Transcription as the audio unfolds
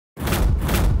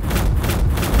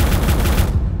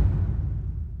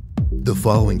The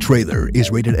following trailer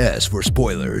is rated S for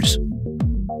spoilers.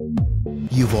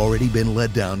 You've already been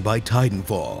let down by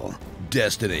Titanfall,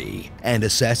 Destiny, and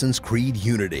Assassin's Creed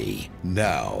Unity.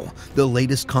 Now, the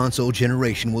latest console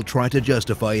generation will try to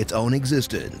justify its own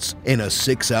existence in a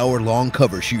 6-hour-long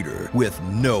cover shooter with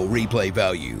no replay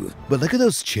value. But look at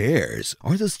those chairs.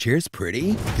 Aren't those chairs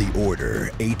pretty? The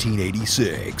Order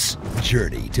 1886.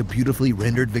 Journey to beautifully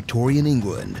rendered Victorian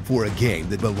England for a game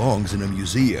that belongs in a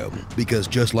museum. Because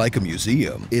just like a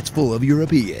museum, it's full of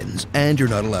Europeans, and you're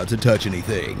not allowed to touch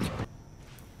anything.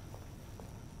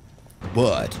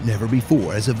 But never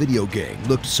before has a video game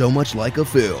looked so much like a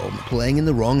film, playing in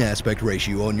the wrong aspect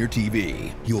ratio on your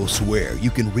TV. You'll swear you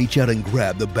can reach out and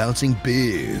grab the bouncing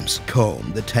beams,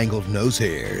 comb the tangled nose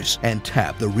hairs, and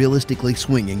tap the realistically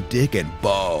swinging dick and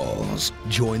balls.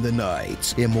 Join the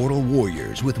Knights, immortal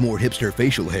warriors with more hipster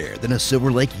facial hair than a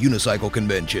Silver Lake unicycle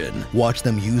convention. Watch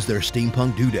them use their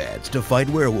steampunk doodads to fight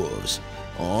werewolves,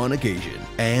 on occasion,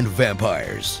 and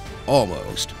vampires.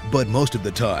 Almost, but most of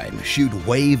the time, shoot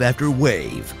wave after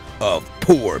wave of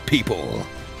poor people.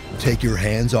 Take your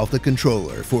hands off the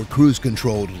controller for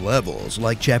cruise-controlled levels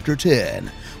like Chapter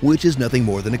 10, which is nothing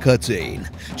more than a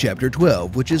cutscene. Chapter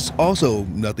 12, which is also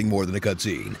nothing more than a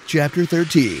cutscene. Chapter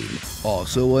 13,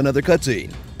 also another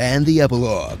cutscene. And the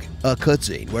epilogue, a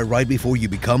cutscene where right before you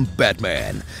become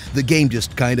Batman, the game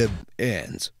just kind of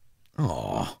ends.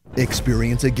 Aww.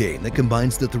 Experience a game that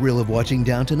combines the thrill of watching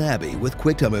Downton Abbey with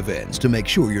QuickTime events to make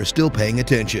sure you're still paying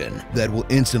attention. That will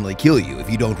instantly kill you if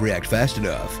you don't react fast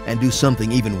enough, and do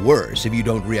something even worse if you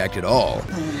don't react at all.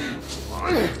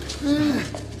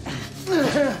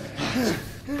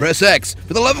 Press X!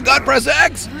 For the love of God, press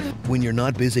X! When you're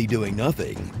not busy doing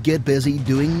nothing, get busy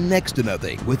doing next to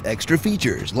nothing with extra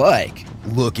features like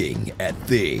looking at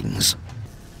things.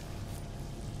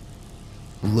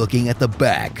 Looking at the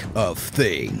back of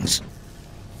things.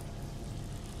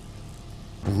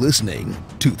 Listening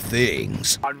to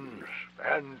things. Sons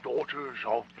and daughters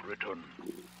of Britain,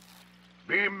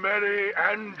 be merry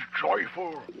and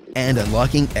joyful. And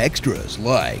unlocking extras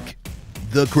like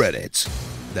the credits.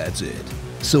 That's it.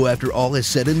 So after all is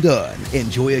said and done,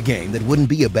 enjoy a game that wouldn't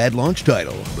be a bad launch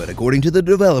title, but according to the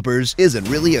developers, isn't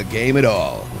really a game at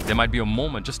all. There might be a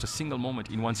moment, just a single moment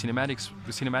in one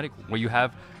cinematic where you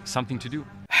have something to do.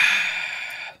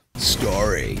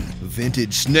 Starring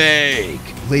Vintage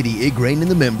Snake, Lady Igraine in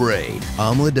the Membrane,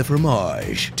 Omelette de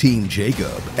Fromage, Team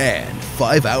Jacob, and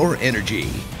 5 Hour Energy.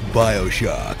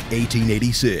 BioShock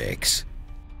 1886.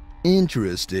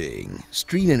 Interesting.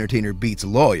 Street entertainer beats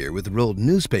lawyer with rolled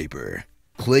newspaper.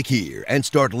 Click here and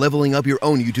start leveling up your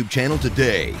own YouTube channel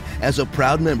today as a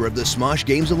proud member of the Smosh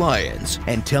Games Alliance,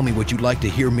 and tell me what you'd like to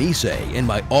hear me say in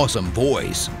my awesome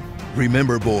voice.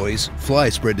 Remember boys,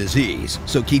 flies spread disease,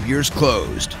 so keep yours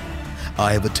closed.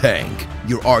 I have a tank.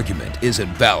 Your argument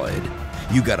isn't valid.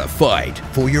 You gotta fight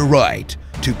for your right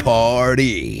to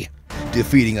party.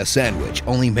 Defeating a sandwich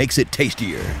only makes it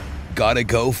tastier. Gotta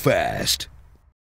go fast.